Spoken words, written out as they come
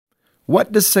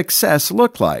What does success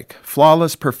look like?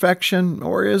 Flawless perfection,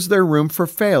 or is there room for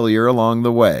failure along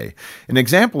the way? An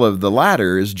example of the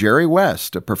latter is Jerry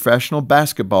West, a professional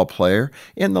basketball player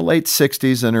in the late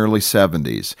 60s and early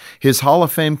 70s. His Hall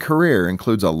of Fame career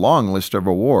includes a long list of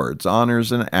awards,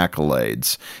 honors, and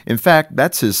accolades. In fact,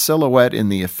 that's his silhouette in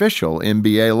the official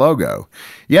NBA logo.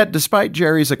 Yet, despite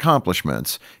Jerry's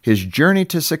accomplishments, his journey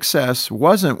to success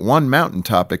wasn't one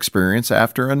mountaintop experience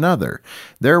after another.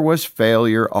 There was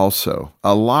failure also.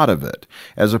 A lot of it.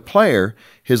 As a player,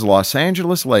 his Los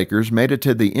Angeles Lakers made it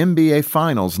to the NBA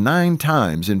Finals 9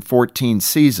 times in 14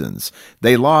 seasons.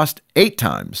 They lost 8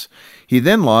 times. He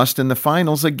then lost in the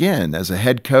finals again as a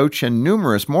head coach and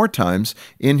numerous more times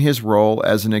in his role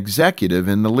as an executive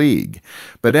in the league.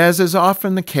 But as is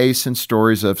often the case in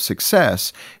stories of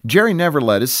success, Jerry never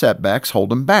let his setbacks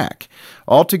hold him back.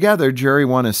 Altogether, Jerry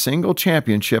won a single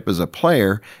championship as a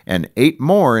player and 8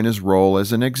 more in his role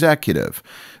as an executive.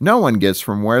 No one gets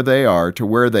from where they are to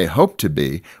where they hope to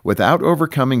be without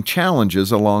overcoming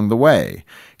challenges along the way.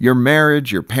 Your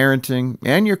marriage, your parenting,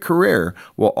 and your career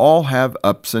will all have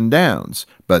ups and downs,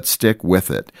 but stick with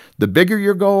it. The bigger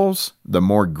your goals, the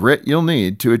more grit you'll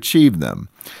need to achieve them.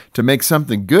 To make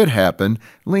something good happen,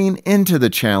 lean into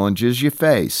the challenges you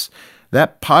face.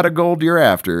 That pot of gold you're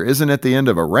after isn't at the end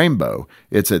of a rainbow.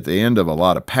 It's at the end of a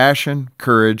lot of passion,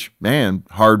 courage, and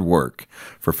hard work.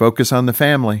 For Focus on the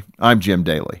Family, I'm Jim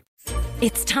Daly.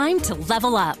 It's time to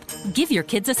level up. Give your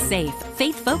kids a safe,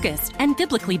 faith-focused, and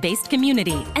biblically based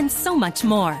community, and so much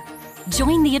more.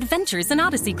 Join the Adventures in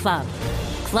Odyssey Club.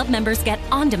 Club members get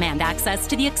on-demand access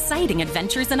to the exciting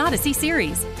Adventures in Odyssey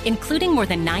series, including more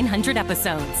than 900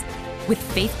 episodes. With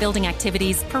faith-building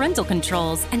activities, parental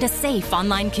controls, and a safe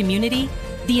online community,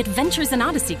 the Adventures in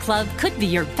Odyssey Club could be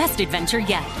your best adventure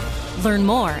yet. Learn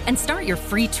more and start your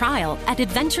free trial at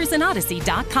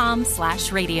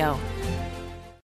adventuresinodyssey.com/radio.